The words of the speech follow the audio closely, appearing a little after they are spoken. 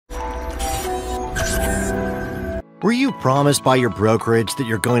Were you promised by your brokerage that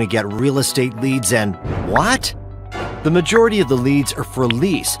you're going to get real estate leads and what? The majority of the leads are for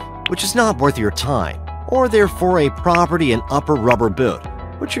lease, which is not worth your time, or they're for a property in Upper Rubber Boot,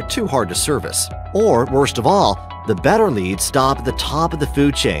 which are too hard to service. Or, worst of all, the better leads stop at the top of the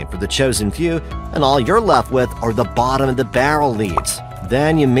food chain for the chosen few, and all you're left with are the bottom of the barrel leads.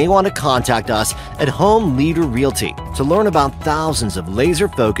 Then you may want to contact us at Home Leader Realty to learn about thousands of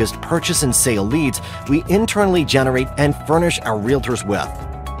laser-focused purchase and sale leads we internally generate and furnish our realtors with.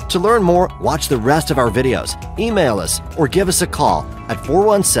 To learn more, watch the rest of our videos, email us, or give us a call at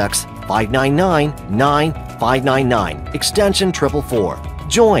 416-599-9599, extension 444.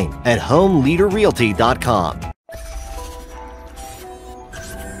 Join at HomeLeaderRealty.com.